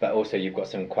 but also you've got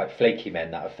some quite flaky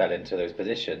men that have fell into those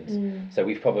positions. So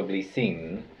we've probably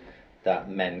seen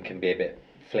that men can be a bit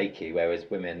flaky, whereas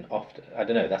women often, I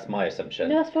don't know, that's my assumption.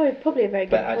 No, that's probably a very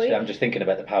good point. But actually, I'm just thinking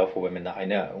about the powerful women that I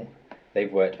know.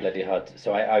 They've worked bloody hard,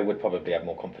 so I would probably have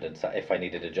more confidence that if I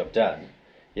needed a job done,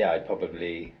 yeah, I'd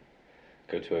probably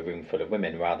go to a room full of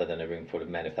women rather than a room full of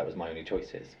men if that was my only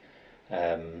choices.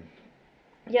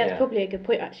 It's probably a good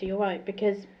point, actually, you're right,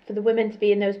 because for the women to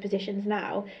be in those positions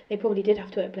now, they probably did have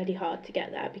to work bloody hard to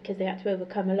get there because they had to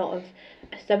overcome a lot of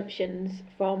assumptions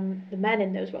from the men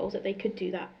in those roles that they could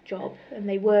do that job and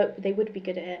they would be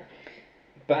good at it.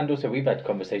 But and also we've had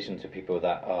conversations with people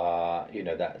that are,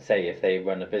 that say if they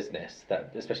run a business,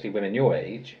 that especially women your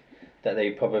age, that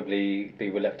they probably be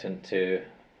reluctant to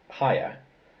hire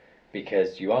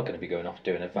because you are going to be going off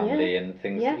doing a family and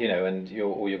things, and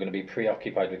you're going to be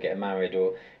preoccupied with getting married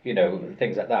or,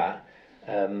 things like that.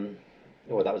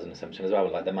 Well, that was an assumption as well,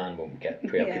 like the man won't get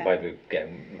preoccupied with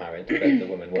getting married, but the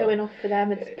woman will. Going off for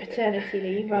them, it's paternity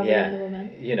leave rather than the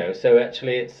woman. So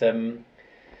actually it's,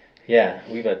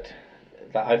 we've had,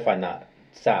 that I find that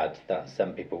sad that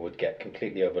some people would get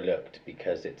completely overlooked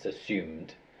because it's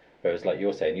assumed. Whereas, like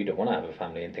you're saying, you don't want to have a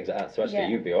family and things like that, so actually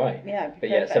you'd be alright. Yeah, but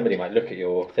perfect. Somebody might look at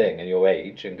your thing and your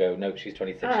age and go, no, she's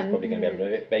 26, she's probably going to be having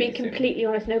a baby soon. Be completely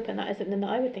honest and open, that is something that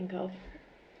I would think of.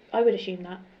 I would assume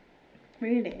that.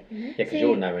 Really? Mm-hmm. Yeah, because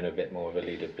you're now in a bit more of a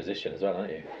leader position as well,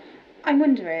 aren't you? I'm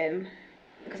wondering,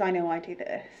 because I know I do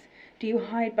this, do you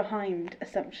hide behind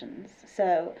assumptions?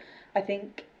 So, I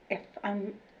think if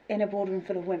I'm in a boardroom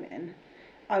full of women,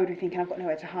 I would be thinking I've got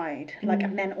nowhere to hide. Like,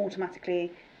 men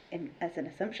automatically... as an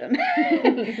assumption,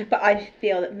 but I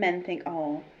feel that men think,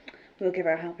 oh, we'll give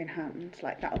her a helping hand,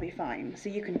 like that'll be fine. So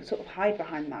you can sort of hide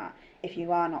behind that if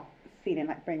you are not feeling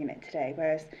like bringing it today.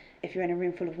 Whereas if you're in a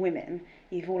room full of women,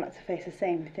 you've all had to face the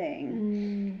same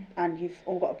thing, and you've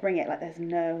all got to bring it. Like there's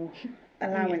no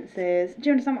allowances. Do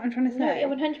you understand what I'm trying to say?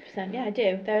 No, 100%. Yeah, I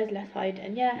do. There is less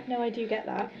hiding. Yeah, no, I do get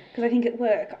that. Because I think at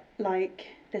work, like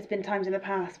there's been times in the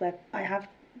past where I have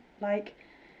like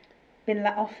been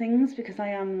let off things because I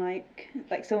am like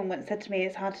someone once said to me,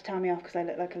 it's hard to tell me off because I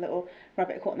look like a little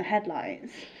rabbit caught in the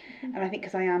headlights. And I think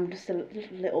because I am just a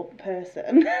little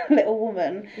person, little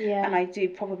woman, and I do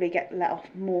probably get let off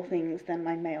more things than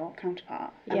my male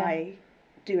counterpart, and I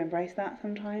do embrace that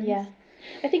sometimes. Yeah,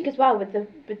 I think as well with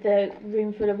the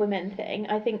room full of women thing,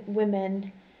 I think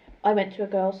women, I went to a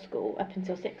girls' school up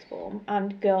until sixth form,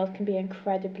 and girls can be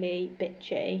incredibly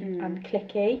bitchy and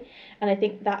cliquey, and I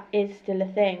think that is still a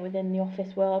thing within the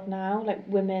office world now. Like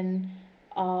women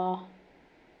are,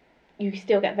 you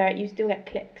still get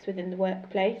cliques within the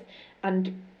workplace,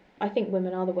 and I think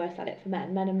women are the worst at it for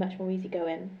men. Men are much more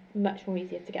easygoing, much more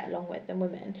easier to get along with than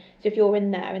women. So if you're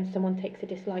in there and someone takes a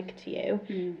dislike to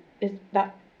you, there's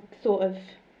that sort of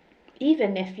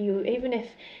even if you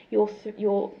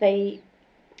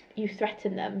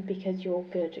threaten them because you're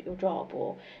good at your job,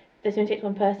 or there's only takes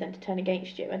one person to turn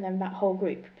against you, and then that whole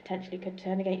group potentially could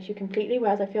turn against you completely.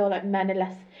 Whereas I feel like men are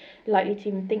less likely to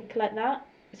even think like that.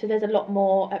 So there's a lot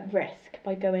more at risk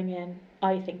by going in,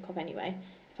 I think of anyway,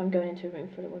 if I'm going into a room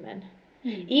full of women.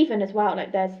 Even as well,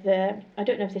 like there's I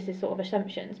don't know if this is sort of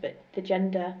assumptions, but the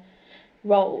gender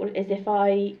role is if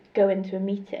I go into a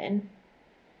meeting,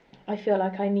 I feel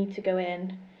like I need to go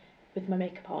in with my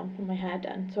makeup on and my hair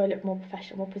done, so I look more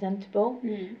professional, more presentable.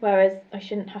 Whereas I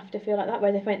shouldn't have to feel like that.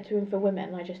 Whereas if I went to a room for women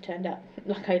and I just turned up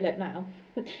like I look now,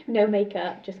 no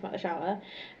makeup, just got the shower,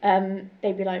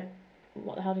 they'd be like,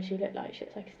 what the hell does she look like? She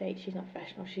looks like a stage. She's not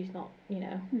professional. She's not,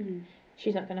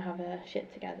 she's not going to have her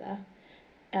shit together.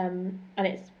 And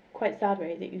it's quite sad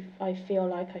really that I feel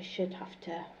like I should have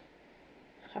to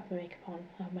have my makeup on,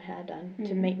 have my hair done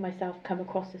to make myself come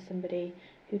across as somebody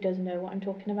who does know what I'm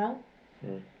talking about.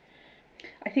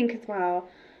 I think as well,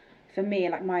 for me,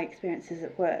 like my experiences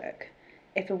at work,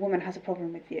 if a woman has a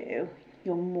problem with you,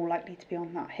 you're more likely to be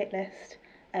on that hit list.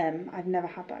 I've never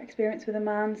had that experience with a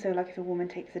man, so like if a woman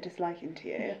takes a dislike to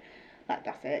you, like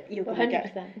that's it. You're gonna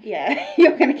 100%.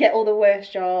 you're gonna get all the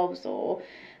worst jobs or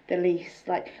the least.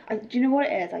 Like, do you know what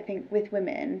it is? I think with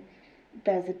women,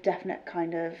 there's a definite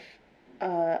kind of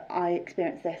I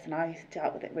experienced this and I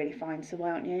dealt with it really fine. So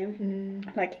why aren't you?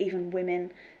 Like even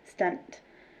women stunt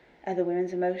other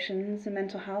women's emotions and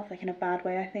mental health, like in a bad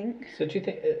way, I think. So do you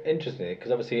think, interestingly,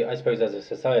 because obviously I suppose as a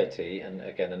society, and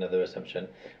again another assumption,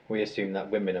 we assume that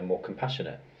women are more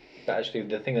compassionate. But actually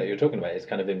the thing that you're talking about is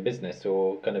kind of in business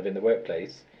or kind of in the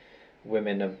workplace,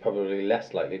 women are probably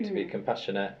less likely to be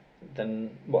compassionate than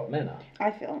what men are.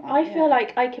 I feel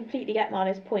like I completely get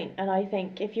Marla's point, and I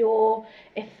think if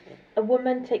a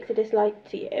woman takes a dislike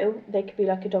to you, they could be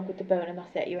like a dog with the bone, and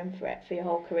that's it, you're in for it for your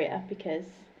whole career, because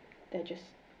they've just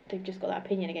got that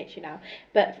opinion against you now.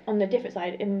 But on the different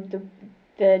side, in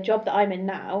the job that I'm in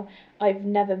now, I've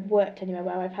never worked anywhere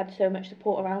where I've had so much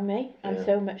support around me and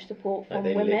so much support from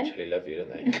they women. They literally love you, don't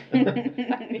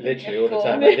they? Literally all the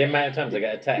time. Like, the amount of times I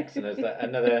get a text and there's like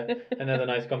another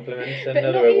nice compliment, but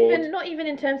another award. Not even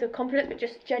in terms of compliments, but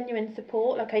just genuine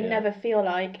support. Like I never feel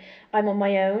like I'm on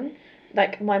my own.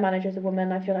 Like my manager's a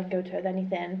woman, I feel like I can go to her with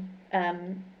anything.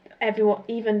 Everyone,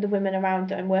 even the women around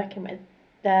that I'm working with,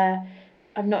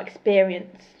 I've not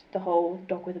experienced the whole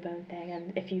dog with a bone thing,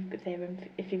 and if you've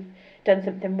done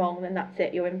something wrong, then that's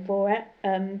it, you're in for it.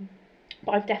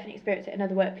 But I've definitely experienced it in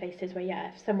other workplaces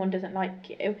where if someone doesn't like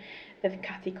you, there's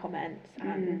catty comments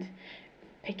and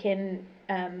picking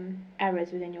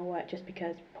errors within your work just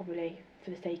because probably for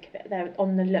the sake of it they're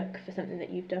on the look for something that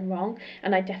you've done wrong,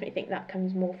 and I definitely think that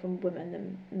comes more from women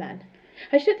than men.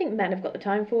 I just don't think men have got the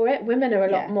time for it. Women are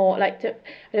a lot more like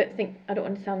I don't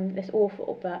want to sound this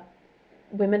awful, but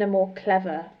women are more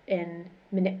clever in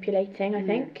manipulating, I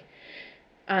think,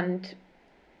 and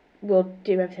will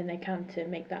do everything they can to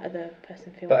make that other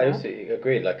person feel bad. I also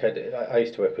agreed, like I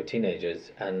used to work with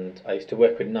teenagers, and I used to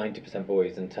work with 90%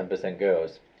 boys and 10%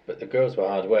 girls, but the girls were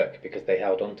hard work because they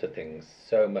held on to things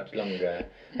so much longer.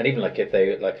 And even like if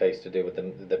they, like I used to deal with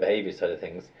the behaviour side of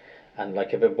things, and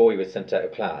like if a boy was sent out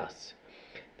of class,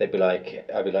 I'd be like,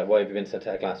 why have you been sent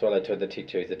out of class? Well, I told the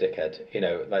teacher he's a dickhead.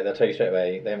 Like they'll tell you straight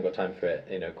away, they haven't got time for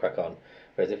it, crack on.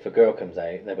 Whereas if a girl comes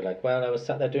out, they'll be like, well, I was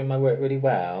sat there doing my work really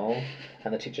well,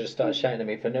 and the teacher just started shouting at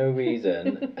me for no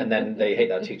reason, and then they hate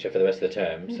that teacher for the rest of the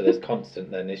term, so there's constant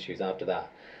then issues after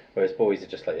that. Whereas boys are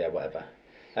just like, yeah, whatever.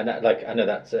 And that, like, I know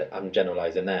that's, I'm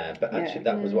generalising there, but actually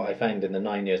that was what I found in the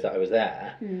 9 years that I was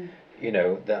there.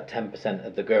 That 10%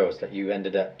 of the girls that you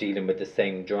ended up dealing with the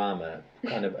same drama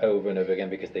kind of over and over again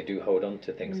because they do hold on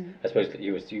to things. I suppose that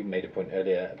you made a point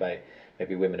earlier about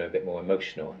maybe women are a bit more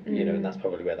emotional, and that's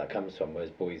probably where that comes from,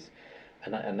 whereas boys,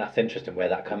 and that's interesting where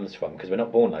that comes from, because we're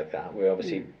not born like that. We're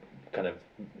obviously kind of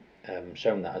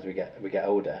shown that as we get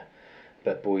older,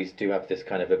 but boys do have this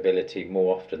kind of ability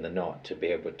more often than not to be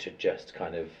able to just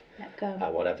kind of let go.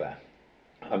 Whatever.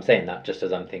 I'm saying that just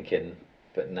as I'm thinking.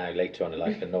 But now later on in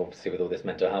life, and obviously with all this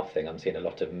mental health thing, I'm seeing a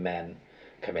lot of men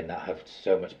come in that have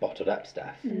so much bottled up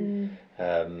stuff.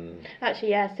 Actually,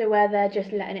 yeah. So where they're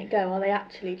just letting it go, are they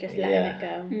actually just letting it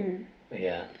go?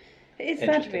 Yeah. It's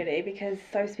sad, really, because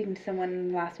I was speaking to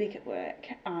someone last week at work,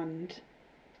 and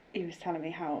he was telling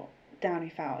me how down he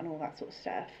felt and all that sort of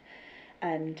stuff.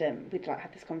 And we'd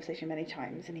had this conversation many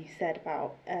times, and he said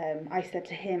about, I said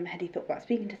to him, had he thought about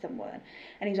speaking to someone?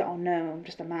 And he was like, oh no, I'm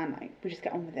just a man, like, we just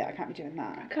get on with it, I can't be doing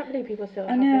that. I can't believe people still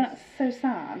I know, that's so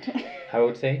sad. How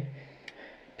old is he?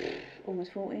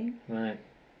 Almost 40. Right.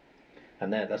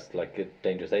 And that's like a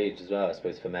dangerous age as well, I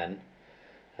suppose, for men.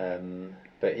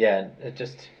 But yeah,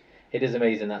 it is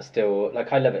amazing that still,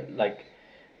 like, I love it. Like,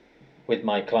 with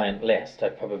my client list, I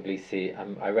probably see,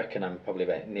 I reckon I'm probably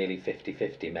about nearly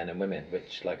 50-50 men and women,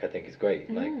 which, like, I think is great.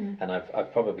 Like, and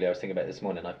I've probably, I was thinking about it this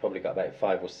morning, I've probably got about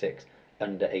 5 or 6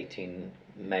 under 18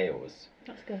 males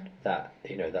That's good. that,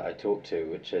 you know, that I talk to,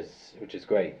 which is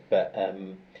great. But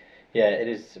yeah, it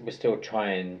is, we're still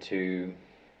trying to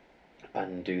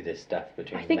undo this stuff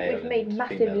between I think male we've made and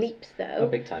massive females. leaps Oh, though.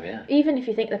 big time, yeah. Even if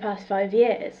you think the past 5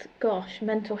 years, gosh,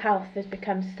 mental health has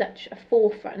become such a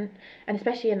forefront, and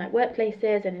especially in like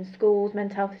workplaces and in schools,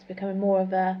 mental health is becoming more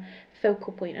of a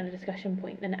focal point and a discussion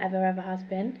point than it ever has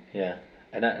been. Yeah,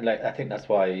 and I think that's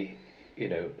why, you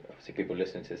know, obviously people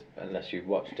listening to this, unless you've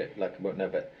watched it, like, won't know,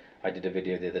 but I did a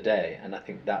video the other day, and I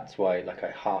think that's why, like,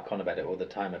 I hark on about it all the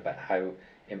time, about how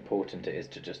important it is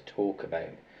to just talk about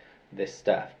this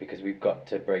stuff, because we've got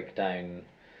to break down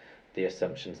the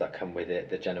assumptions that come with it,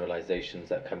 the generalizations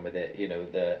that come with it, you know,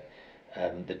 the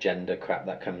gender crap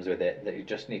that comes with it, that you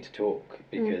just need to talk,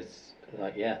 because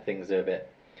like, yeah, things are a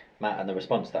bit mad. And the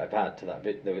response that I've had to that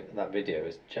video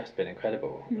has just been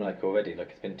incredible. Like, already,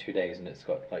 like, it's been 2 days and it's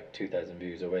got like 2,000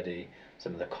 views already.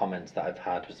 Some of the comments that I've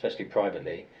had, especially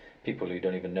privately, people who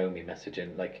don't even know me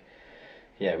messaging, like,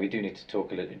 yeah, we do need to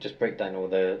talk a little, just break down all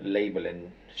the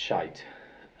labelling shite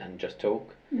and just talk.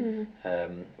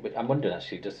 But I'm wondering,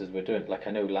 actually, just as we're doing, like,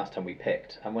 I know last time we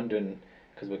picked, I'm wondering,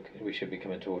 because we should be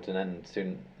coming towards an end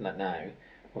soon, like now,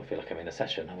 I feel like I'm in a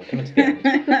session and we're coming to the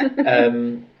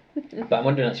end. But I'm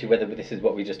wondering, actually, whether this is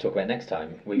what we just talk about next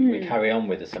time. We carry on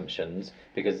with assumptions,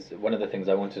 because one of the things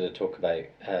I wanted to talk about,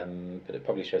 but it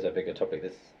probably shows how big a topic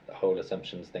this whole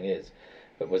assumptions thing is,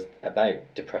 but was about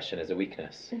depression as a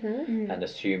weakness, and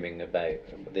assuming about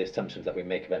the assumptions that we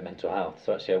make about mental health.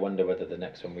 So actually, I wonder whether the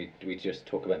next one we just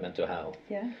talk about mental health,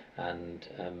 and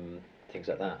things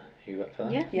like that. Are you up for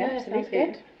that? Yeah, Yeah, sounds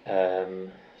absolutely.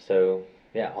 good. So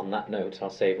yeah, on that note, I'll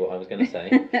save what I was going to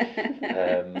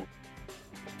say.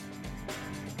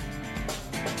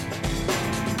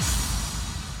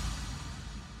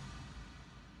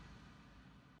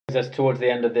 Brings us towards the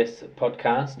end of this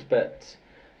podcast, but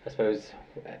I suppose,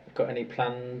 got any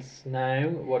plans now?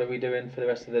 What are we doing for the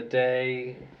rest of the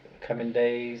day, coming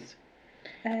days?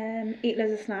 Eat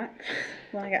loads of snacks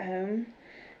when I get home,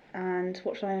 and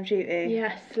watch Line of Duty.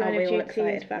 Yes, I'll Line be of all Duty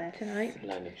excited is for back this. tonight.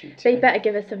 Line of Duty. They better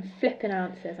give us some flipping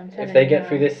answers, I'm telling you. If they get now.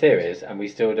 through this series and we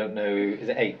still don't know, is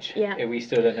it H? Yeah. If we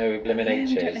still don't know who Blimmin' H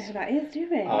We don't know is, who that is, do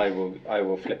we? I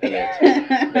will flip the lid.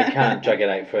 They can't drag it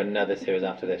out for another series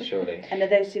after this, surely. And are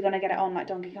those two going to get it on like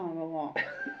Donkey Kong or what?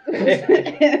 Who,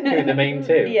 the main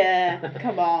two? Yeah,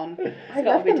 come on. I It's love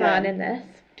gotta be the man done. in this.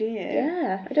 Do you?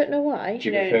 Yeah, I don't know why. Do you Do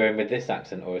you know- prefer him with this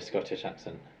accent or a Scottish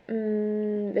accent?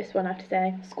 This one I have to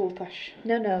say. Scottish.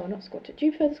 No, not Scottish. Do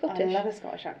you prefer the Scottish? I love a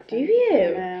Scottish accent. Do you?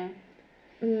 Yeah.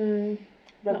 Not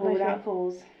Rebel my without favourite.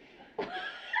 cause.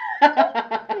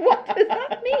 What does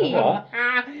that mean? What?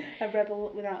 A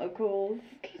rebel without a cause.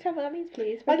 Can you tell me what that means,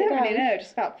 please? I Break it don't really down. know, it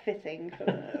just felt fitting for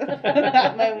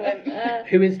that moment.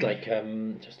 Who is, like,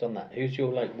 just on that, who's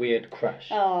your, like, weird crush?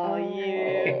 Oh,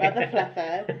 you mother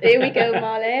fluffer. Here we go,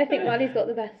 Marley. I think Marley's got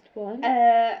the best one.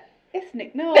 It's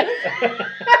Nick Knowles.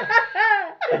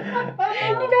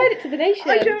 You've heard it to the nation.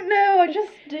 I don't know, I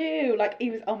just do. Like,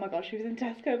 he was, oh my gosh, he was in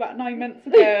Tesco about 9 months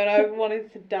ago and I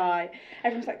wanted to die.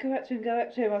 Everyone's like, go up to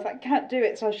him. I was like, can't do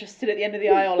it. So I was just stood at the end of the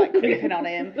aisle, like, creeping on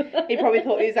him. He probably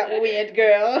thought he was that weird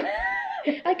girl.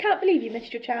 I can't believe you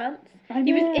missed your chance. I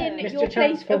He was know. in Missed your your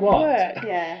chance place for of what? work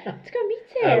Yeah. to go meet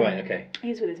him. Oh, right, okay.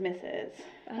 He's with his missus,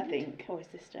 I And? think, or his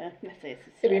sister. Let's say his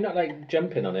sister. Yeah, but you're not, like,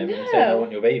 jumping on him and saying, I No.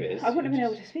 want your babies. I wouldn't have been You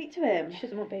able to speak to him. She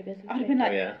doesn't want babies. I'd have been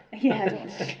like, Oh, yeah. yeah, I don't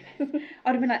want to.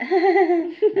 I'd have been like,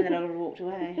 and then I'd have walked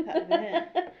away. That would have been it.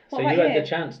 So What you about had you? the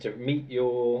chance to meet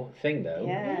your thing, though.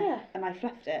 Yeah. And I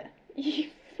fluffed it. You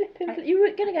flipping. You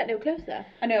weren't gonna get no closer.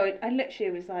 I know, I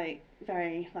literally was like,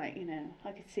 very, like, you know,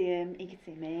 I could see him, he could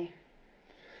see me.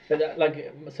 But,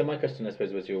 like, so my question, I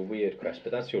suppose, was your weird crush,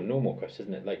 but that's your normal crush,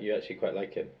 isn't it? Like, you actually quite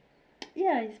like him.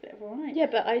 Yeah, he's a bit of a right. Yeah,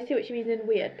 but I see what she means in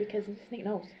weird because it's Nick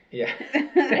Knowles. Yeah.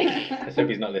 Let's hope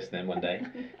he's not listening one day.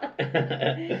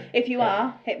 If you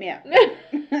are, hit me up.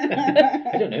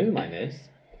 I don't know who mine is.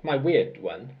 My weird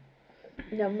one.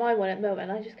 No, my one at the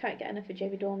moment, I just can't get enough of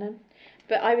Jamie Dornan.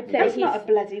 But I would say That's he's not a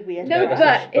bloody weird No, guy.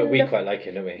 that's but not- in we the- quite like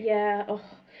him, don't we? yeah. Oh,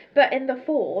 but in the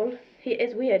fall, he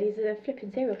is weird. He's a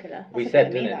flipping serial killer. We That's said,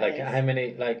 what I mean, didn't it? that Like, is. how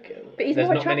many, like, But he's there's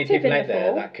more not many attractive people in out the there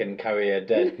fall. that can carry a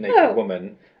dead, No. naked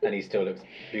woman and he still looks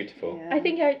beautiful. Yeah. I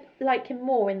think I like him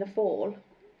more in the fall,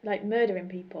 like murdering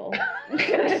people.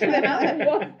 Painting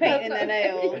their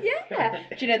nails. Yeah.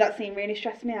 Do you know that scene really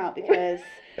stressed me out because,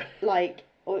 like,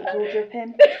 Or it was all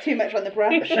dripping. Too much on the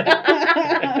brush. He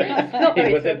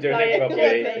wasn't doing it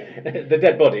properly. The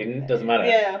dead body doesn't matter.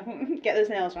 Yeah, get those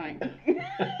nails right.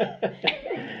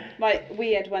 Right,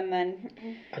 weird one then.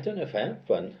 I don't know if I have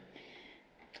one.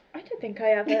 I don't think I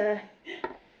have a.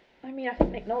 I mean, I think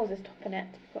Nick Knowles is topping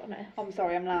it, to be quite honest. I'm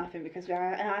sorry, I'm laughing because I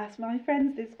asked my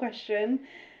friends this question,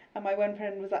 and my one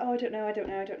friend was like, "Oh, I don't know,"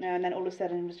 and then all of a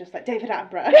sudden it was just like David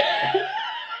Attenborough.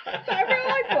 Is that a real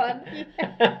life one?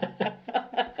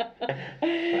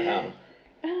 Wow.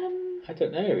 I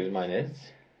don't know who mine is.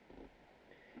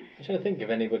 I'm trying to think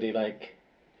of anybody like.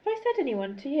 Have I said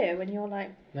anyone to you when you're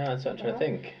like? No, that's what I'm trying to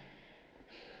think.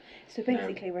 So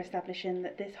basically, we're establishing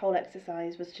that this whole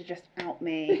exercise was to just out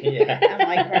me Yeah. and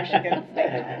my crush against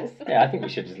Nick Knowles. Yeah, I think we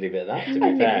should just leave it at that, to be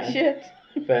I fair. think we should.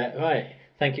 But, right.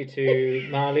 Thank you to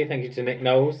Marley. Thank you to Nick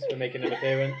Knowles for making an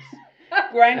appearance.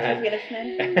 Greg, if you're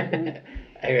listening.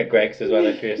 Greg's as well,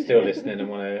 if you're still listening and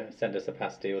want to send us a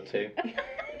pasty or two.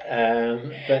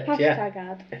 But yeah. Hashtag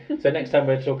ad. So next time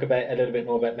we'll talk about a little bit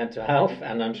more about mental health,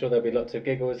 and I'm sure there'll be lots of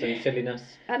giggles and silliness.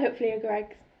 And hopefully a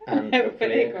Greg's. And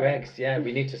hopefully a Greg's. Yeah,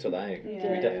 we need to sort that out.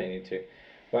 Yeah. We definitely need to.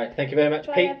 Right, thank you very much,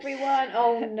 Bye peeps. everyone.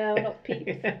 Oh no, not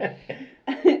peeps.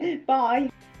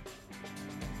 Bye.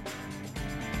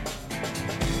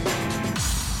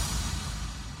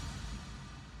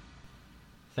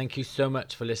 Thank you so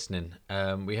much for listening.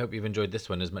 We hope you've enjoyed this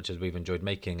one as much as we've enjoyed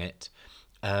making it.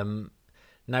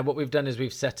 Now, what we've done is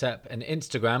we've set up an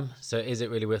Instagram. So is it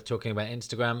really worth talking about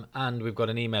Instagram? And we've got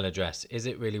an email address. Is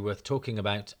it really worth talking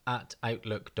about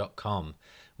 @outlook.com?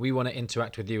 We want to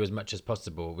interact with you as much as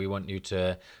possible. We want you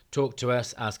to talk to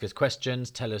us, ask us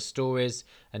questions, tell us stories.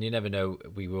 And you never know,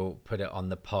 we will put it on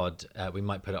the pod. We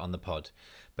might put it on the pod.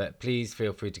 But please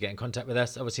feel free to get in contact with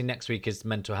us. Obviously, next week is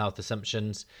mental health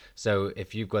assumptions. So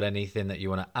if you've got anything that you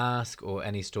want to ask or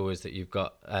any stories that you've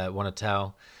got want to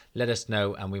tell, let us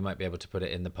know and we might be able to put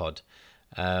it in the pod.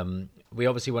 We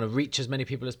obviously want to reach as many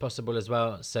people as possible as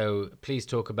well. So please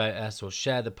talk about us or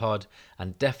share the pod.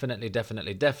 And definitely,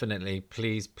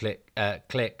 please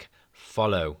click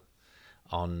follow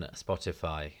on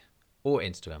Spotify or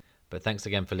Instagram. But thanks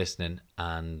again for listening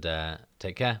and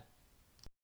take care.